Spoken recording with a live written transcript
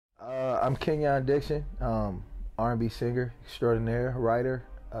I'm Kenyon Dixon, R&B singer extraordinaire, writer,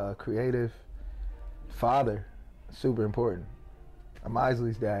 creative, father, super important. I'm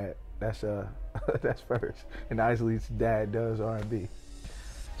Isley's dad. That's that's first. And Isley's dad does R&B.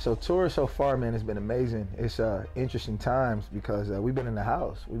 So tour so far, man, has been amazing. It's interesting times because we've been in the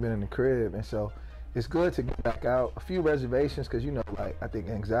house, we've been in the crib, and so it's good to get back out. A few reservations because, you know, like I think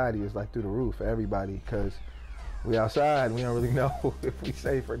anxiety is like through the roof for everybody because we outside, we don't really know if we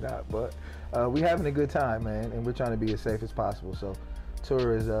safe or not, but we having a good time, man, and we're trying to be as safe as possible. So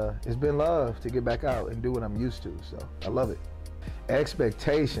tour is it's been love to get back out and do what I'm used to, so I love it.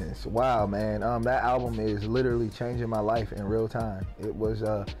 Expectations, wow, man, that album is literally changing my life in real time. It was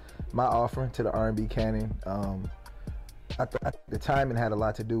my offering to the R&B canon. I think the timing had a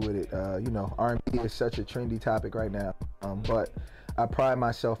lot to do with it. You know, R&B is such a trendy topic right now, but I pride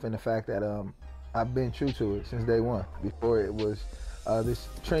myself in the fact that I've been true to it since day one, before it was this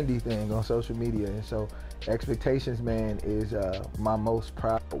trendy thing on social media. And so Expectations, man, is my most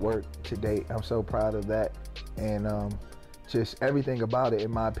proud work to date. I'm so proud of that, and just everything about it,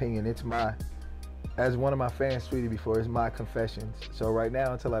 in my opinion, it's my, as one of my fans tweeted before, it's my confessions. So right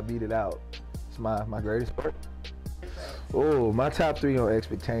now, until I beat it out, it's my greatest work. Oh, my top 3 on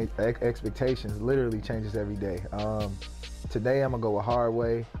Expectations literally changes every day. Today I'm gonna go with Hard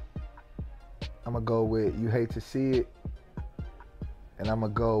Way, I'm gonna go with You Hate to See It, and I'm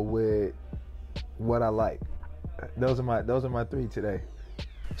gonna go with What I Like. Those are my 3 today.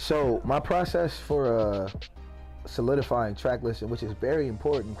 So my process for solidifying track listing, which is very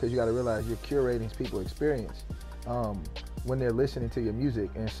important because you got to realize you're curating people's experience when they're listening to your music,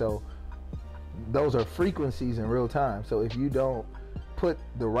 and so those are frequencies in real time. So if you don't put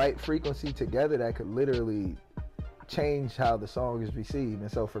the right frequency together, that could literally change how the song is received.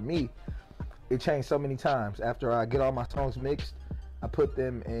 And so for me, it changed so many times. After I get all my songs mixed, I put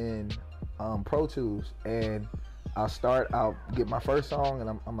them in Pro Tools, and I'll get my first song,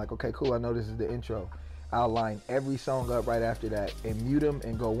 and I'm like, okay, cool, I know this is the intro. I'll line every song up right after that and mute them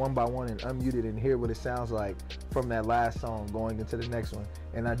and go one by one and unmute it and hear what it sounds like from that last song going into the next one.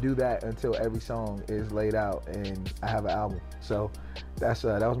 And I do that until every song is laid out and I have an album. So that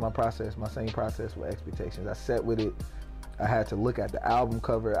was my process, my same process with Expectations. I sat with it. I had to look at the album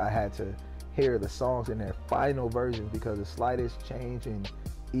cover. I had to hear the songs in their final versions because the slightest change in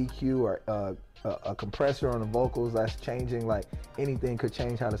EQ or a compressor on the vocals that's changing, like anything could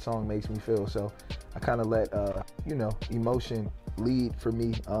change how the song makes me feel. So I kind of let you know, emotion lead for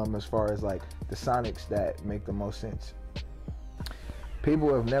me as far as like the sonics that make the most sense. People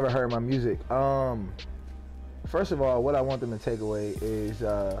who have never heard my music, first of all, what I want them to take away is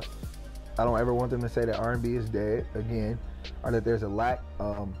I don't ever want them to say that R&B is dead again, or that there's a lack.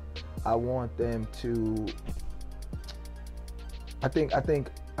 I want them to, I think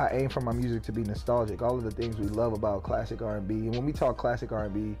I aim for my music to be nostalgic. All of the things we love about classic R&B, and when we talk classic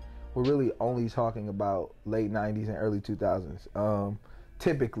R&B, we're really only talking about late 90s and early 2000s.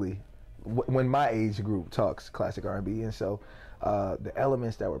 Typically, when my age group talks classic R&B, and so the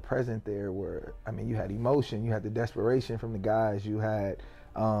elements that were present there were, I mean, you had emotion, you had the desperation from the guys, you had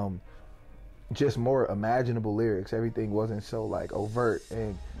just more imaginable lyrics. Everything wasn't so like overt,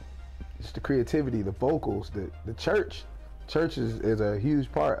 and just the creativity, the vocals, the church. Church is a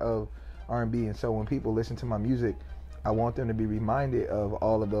huge part of R&B, and so when people listen to my music, I want them to be reminded of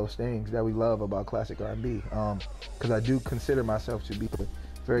all of those things that we love about classic R&B, because I do consider myself to be a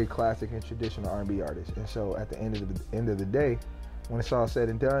very classic and traditional R&B artist. And so at the end of the day, when it's all said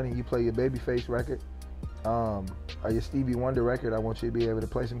and done, and you play your Babyface record or your Stevie Wonder record, I want you to be able to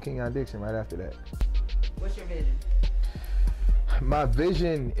play some Kenyon Dixon right after that. What's your vision? My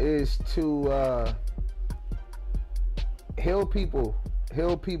vision is to heal people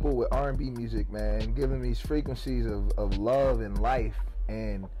with R&B music, man, giving these frequencies of love and life,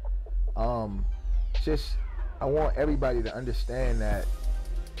 and just I want everybody to understand that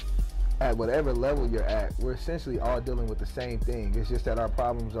at whatever level you're at, we're essentially all dealing with the same thing. It's just that our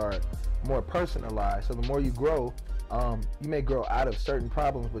problems are more personalized. So the more you grow, you may grow out of certain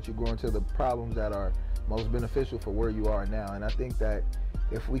problems, but you grow into the problems that are most beneficial for where you are now. And I think that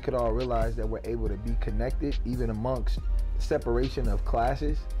if we could all realize that we're able to be connected even amongst separation of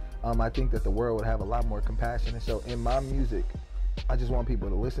classes, I think that the world would have a lot more compassion. And so in my music, I just want people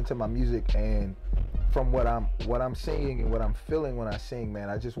to listen to my music, and from what I'm seeing and what I'm feeling when I sing, man,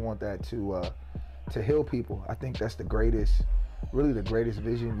 I just want that to heal people. I think that's really the greatest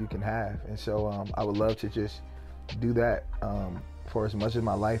vision you can have. And so I would love to just do that for as much of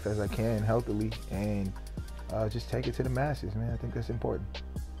my life as I can, healthily, and just take it to the masses, man. I think that's important.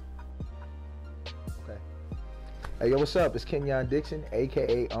 Okay. Hey, yo, what's up? It's Kenyon Dixon,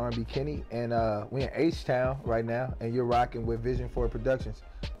 aka R&B Kenny, and we in H-Town right now, and you're rocking with Vision 4 Productions.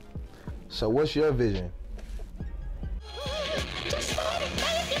 So what's your vision?